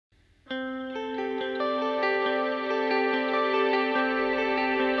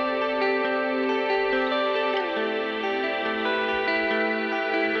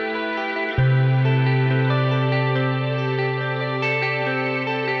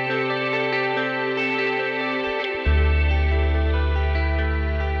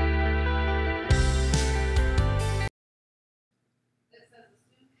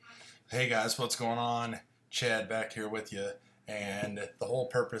Hey guys, what's going on? Chad back here with you, and the whole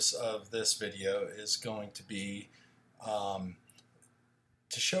purpose of this video is going to be to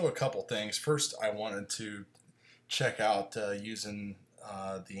show a couple things. First, I wanted to check out using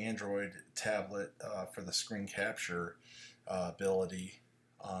the Android tablet for the screen capture ability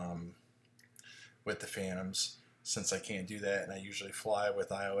with the Phantoms, since I can't do that and I usually fly with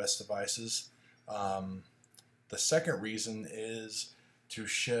iOS devices. The second reason is to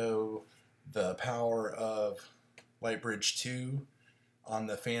show the power of Lightbridge 2 on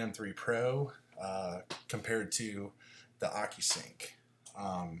the Phantom 3 Pro compared to the occusync.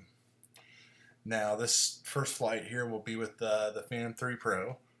 Now this first flight here will be with the Phantom 3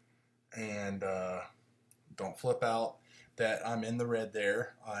 Pro, and don't flip out that I'm in the red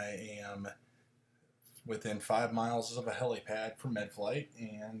there. I am within 5 miles of a helipad for MedFlight,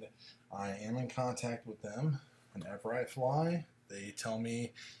 and I am in contact with them whenever I fly. They tell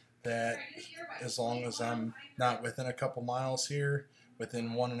me that as long as I'm not within a couple miles here,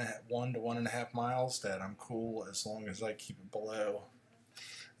 within 1 to 1.5 miles, that I'm cool as long as I keep it below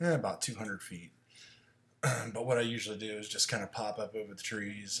about 200 feet. But what I usually do is just kind of pop up over the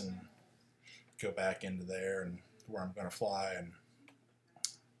trees and go back into there and where I'm going to fly and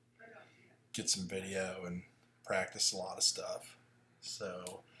get some video and practice a lot of stuff.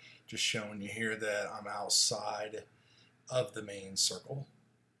 So just showing you here that I'm outside of the main circle.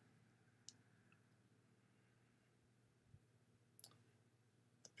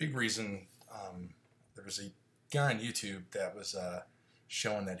 The big reason, there was a guy on YouTube that was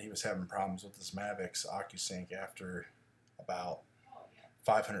showing that he was having problems with his MAVIC's occusync after about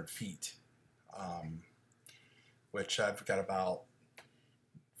 500 feet, which I've got about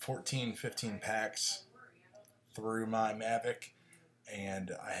 15 packs through my MAVIC,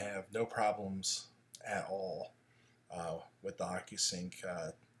 and I have no problems at all with the occusync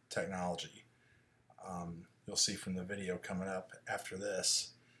technology. You'll see from the video coming up after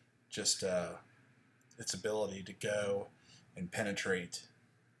this just its ability to go and penetrate,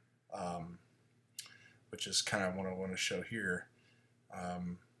 which is kind of what I want to show here.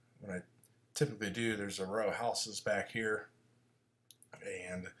 What I typically do, there's a row of houses back here,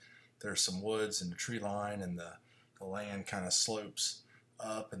 and there's some woods and the tree line, and the land kind of slopes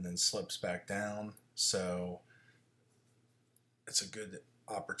up and then slopes back down, so it's a good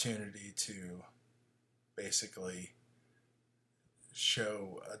opportunity to basically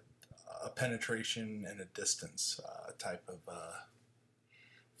show a penetration and a distance type of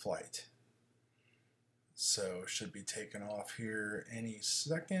flight. So should be taking off here any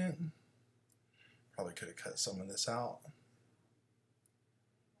second. Probably could have cut some of this out.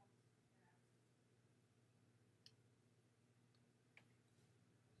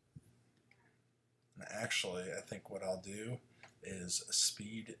 Actually, I think what I'll do is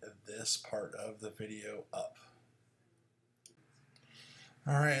speed this part of the video up.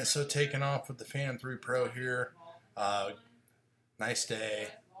 Alright, so taking off with the Phantom 3 Pro here. Nice day,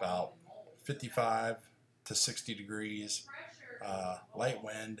 about 55 to 60 degrees, light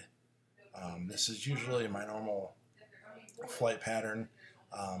wind. This is usually my normal flight pattern.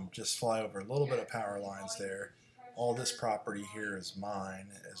 Just fly over a little bit of power lines there. All this property here is mine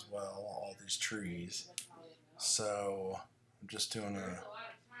as well, all these trees. So I'm just doing a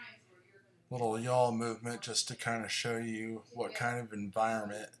little yaw movement just to kind of show you what kind of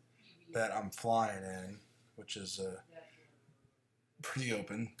environment that I'm flying in, which is pretty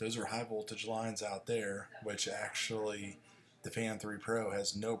open. Those are high voltage lines out there, which actually the Phantom 3 Pro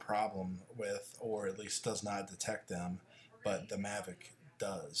has no problem with, or at least does not detect them, but the MAVIC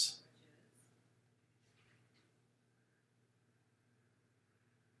does.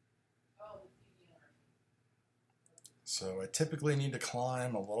 So I typically need to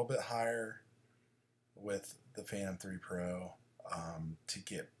climb a little bit higher with the Phantom 3 Pro to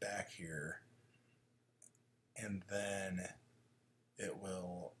get back here, and then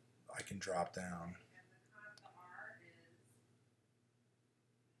I can drop down.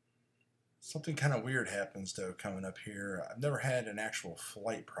 Something kind of weird happens though coming up here. I've never had an actual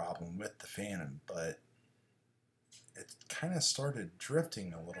flight problem with the Phantom, but it kind of started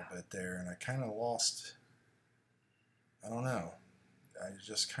drifting a little bit there, and I kind of lost, I don't know, I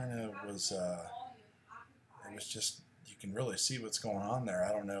just kind of was, it was just, you can really see what's going on there.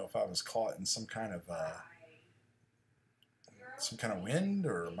 I don't know if I was caught in some kind of wind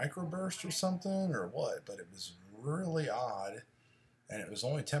or microburst or something or what, but it was really odd, and it was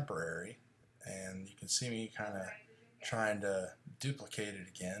only temporary, and you can see me kind of trying to duplicate it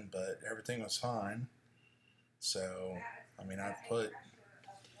again, but everything was fine. So, I mean, I've put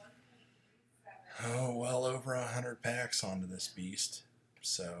well over 100 packs onto this beast,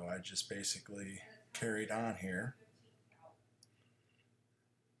 So I just basically carried on here.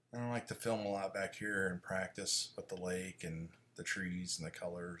 I like to film a lot back here and practice with the lake and the trees and the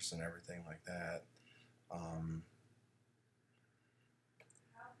colors and everything like that.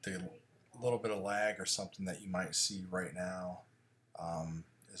 The little bit of lag or something that you might see right now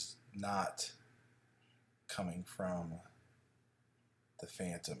is not coming from the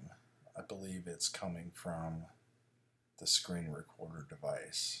Phantom. I believe it's coming from the screen recorder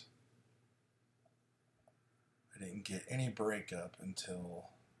device. I didn't get any breakup until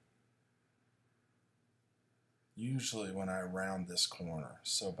usually when I round this corner.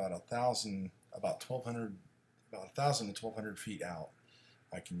 So about 1,000 to 1,200 feet out,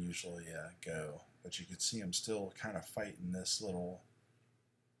 I can usually go. But you can see I'm still kind of fighting this little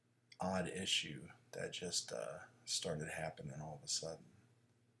odd issue that just started happening all of a sudden.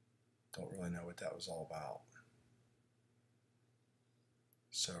 Don't really know what that was all about.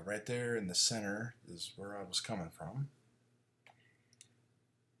 So right there in the center is where I was coming from.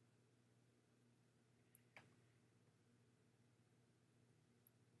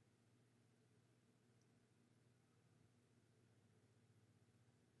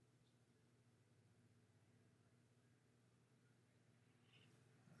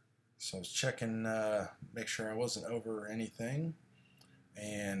 So I was checking, make sure I wasn't over anything,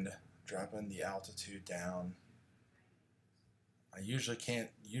 and dropping the altitude down. I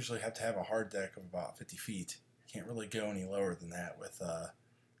usually have to have a hard deck of about 50 feet. Can't really go any lower than that with the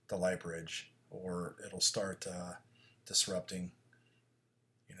light bridge, or it'll start disrupting,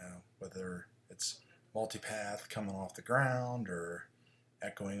 you know, whether it's multipath coming off the ground or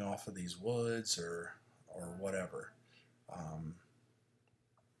echoing off of these woods or whatever.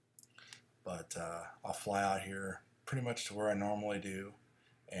 But I'll fly out here pretty much to where I normally do,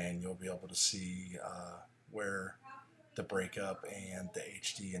 and you'll be able to see where the breakup and the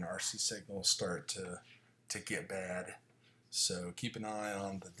HD and RC signals start to get bad. So keep an eye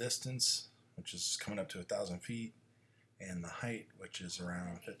on the distance, which is coming up to 1,000 feet, and the height, which is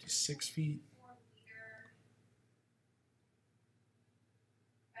around 56 feet.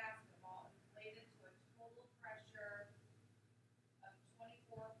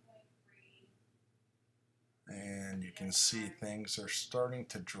 And you can see things are starting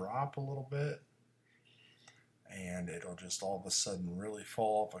to drop a little bit, and it'll just all of a sudden really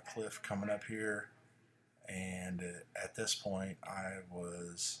fall off a cliff coming up here. And at this point I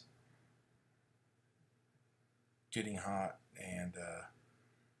was getting hot and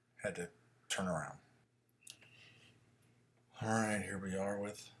had to turn around. Alright, here we are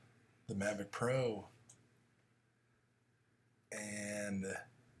with the MAVIC Pro, and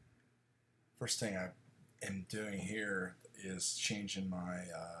first thing I am doing here is changing my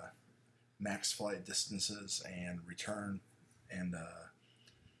max flight distances and return and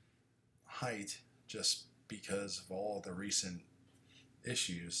height, just because of all the recent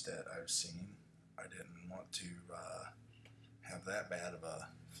issues that I've seen. I didn't want to have that bad of a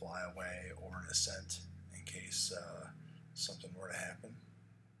flyaway or an ascent in case something were to happen.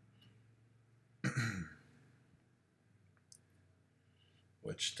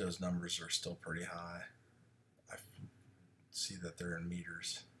 Which those numbers are still pretty high. I see that they're in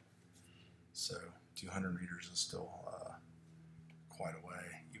meters, so 200 meters is still quite a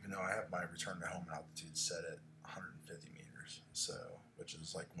way, even though I have my return to home altitude set at 150 meters, so which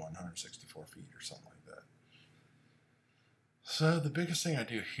is like 164 feet or something like that. So the biggest thing I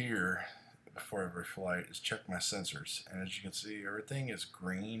do here before every flight is check my sensors, and as you can see, everything is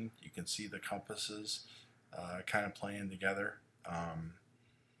green. You can see the compasses kind of playing together.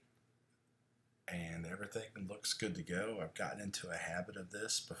 And everything looks good to go. I've gotten into a habit of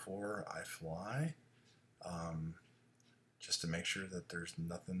this before I fly, just to make sure that there's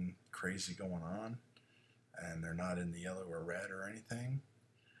nothing crazy going on and they're not in the yellow or red or anything.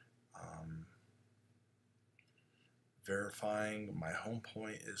 Verifying my home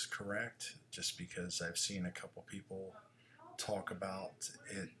point is correct, just because I've seen a couple people talk about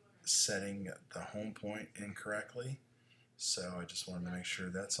it setting the home point incorrectly, so I just wanted to make sure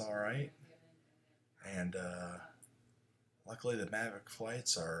that's alright. And luckily the MAVIC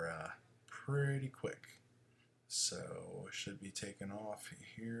flights are pretty quick, so it should be taking off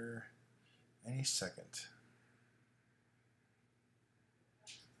here any second.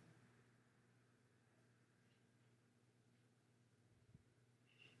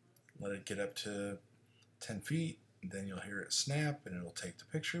 Let it get up to 10 feet, then you'll hear it snap and it'll take the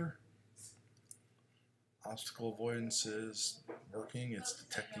picture. Obstacle avoidance is working, it's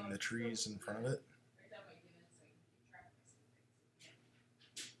detecting the trees in front of it.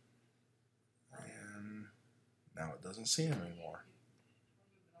 And now it doesn't see them anymore.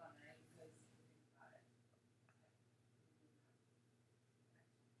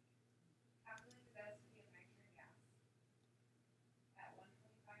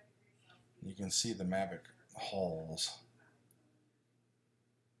 can see the MAVIC hulls.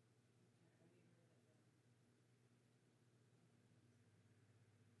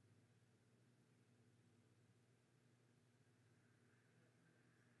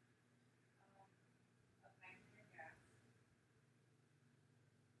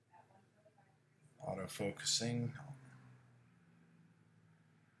 Auto-focusing.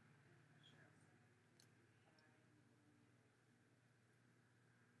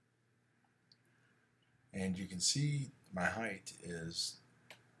 And you can see my height is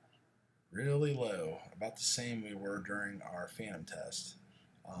really low, about the same we were during our Phantom test.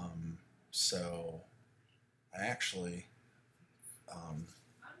 So I actually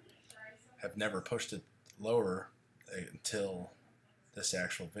have never pushed it lower until this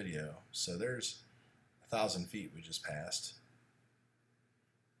actual video. So there's 1,000 feet we just passed.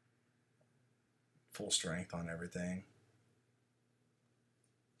 Full strength on everything.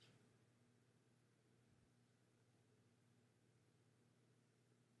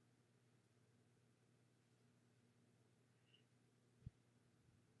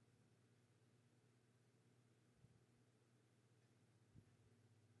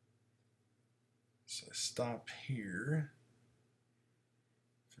 So I stop here,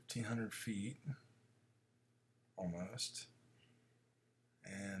 1,500 feet, almost,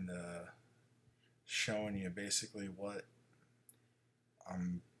 and showing you basically what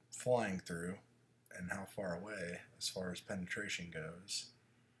I'm flying through and how far away as far as penetration goes.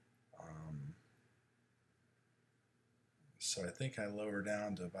 So I think I lower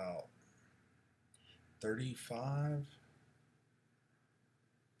down to about 35,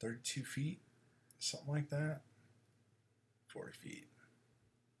 32 feet. Something like that. 40 feet.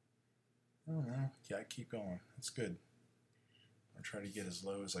 I don't know. Yeah, I keep going. That's good. I'll try to get as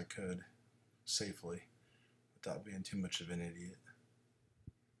low as I could safely without being too much of an idiot.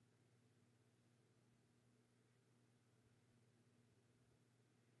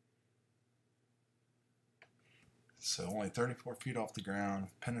 So only 34 feet off the ground,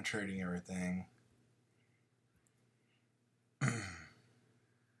 penetrating everything.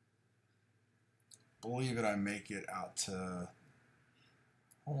 Believe it, I make it out to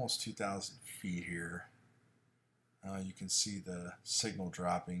almost 2,000 feet here. You can see the signal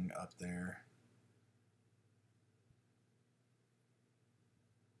dropping up there.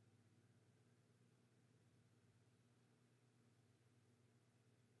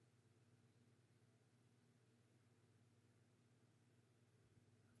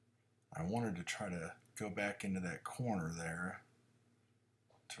 I wanted to try to go back into that corner there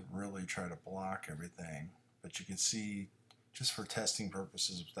to really try to block everything, but you can see, just for testing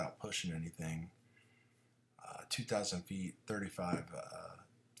purposes without pushing anything, 2,000 feet, 35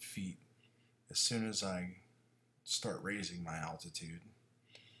 feet, as soon as I start raising my altitude,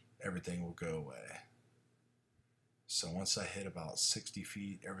 everything will go away. So once I hit about 60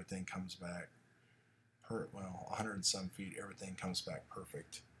 feet, everything comes back, well, 100 and some feet, everything comes back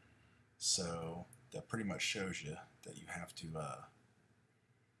perfect. So that pretty much shows you that you have to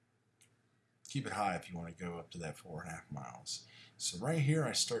keep it high if you want to go up to that 4.5 miles. So right here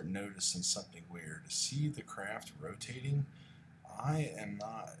I start noticing something weird. See the craft rotating? I am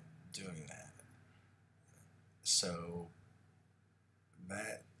not doing that. So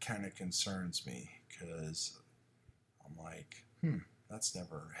that kind of concerns me, because I'm like, that's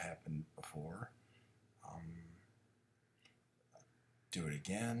never happened before. Do it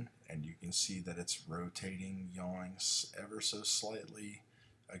again, and you can see that it's rotating, yawing ever so slightly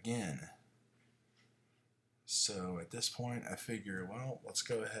again. So at this point I figure, well, let's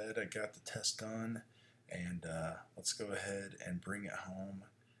go ahead, I got the test done, and let's go ahead and bring it home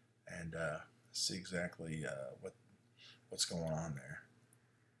and see exactly what's going on there.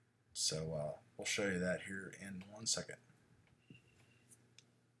 So we'll show you that here in 1 second.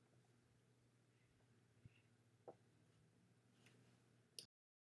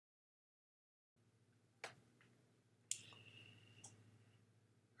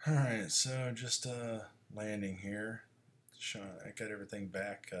 Alright, so just landing here. I got everything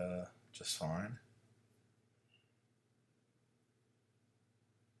back just fine.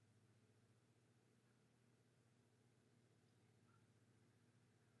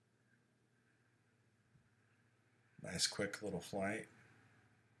 Nice quick little flight.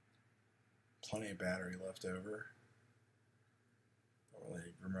 Plenty of battery left over. Don't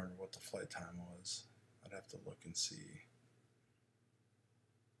really remember what the flight time was. I'd have to look and see.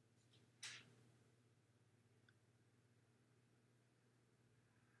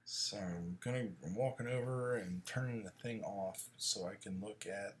 So I'm walking over and turning the thing off so I can look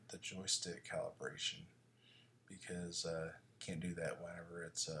at the joystick calibration, because you can't do that whenever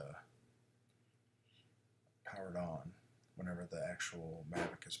it's powered on whenever the actual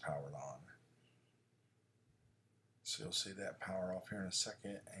Mavic is powered on. So you'll see that power off here in a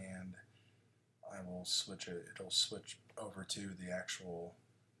second, and I will switch it. It'll switch over to the actual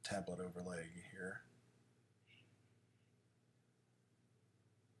tablet overlay here.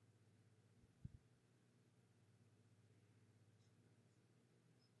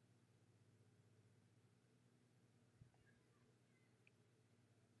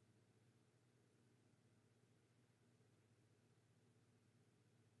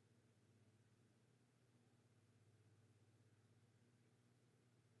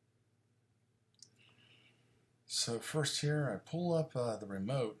 So first here, I pull up the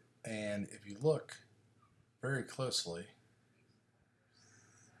remote, and if you look very closely,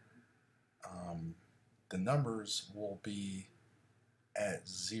 the numbers will be at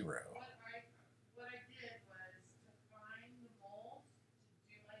 0. What I did was to find the mold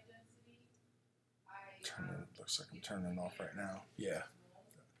to do my density. It looks like I'm turning it off right now. Yeah.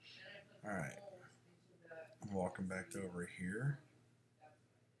 All right. I'm walking back over here.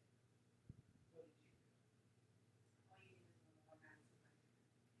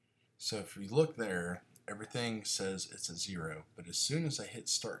 So if you look there, everything says it's a 0, but as soon as I hit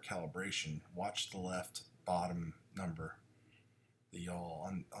start calibration, watch the left bottom number, the yaw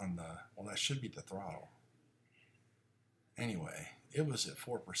on the, well, that should be the throttle. Anyway, it was at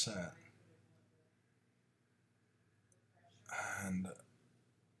 4%, and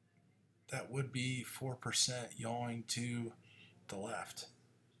that would be 4% yawing to the left.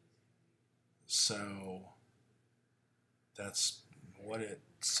 So that's what it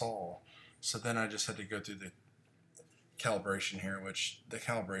saw. So then I just had to go through the calibration here, which the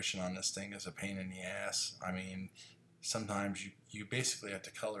calibration on this thing is a pain in the ass. I mean, sometimes you basically have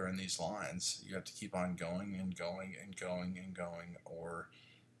to color in these lines. You have to keep on going and going and going and going, or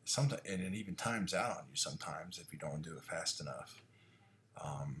sometimes, and it even times out on you sometimes if you don't do it fast enough.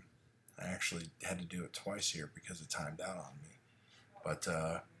 I actually had to do it twice here because it timed out on me. But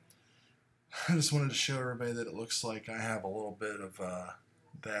I just wanted to show everybody that it looks like I have a little bit of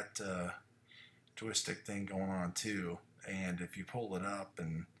that joystick thing going on too. And if you pull it up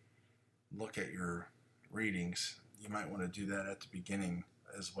and look at your readings, you might want to do that at the beginning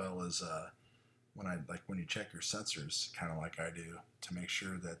as well as when you check your sensors, kind of like I do, to make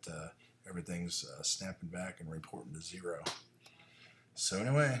sure that everything's snapping back and reporting to 0. So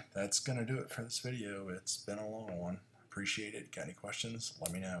anyway, that's going to do it for this video. It's been a long one. Appreciate it. Got any questions?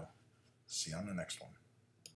 Let me know. See you on the next one.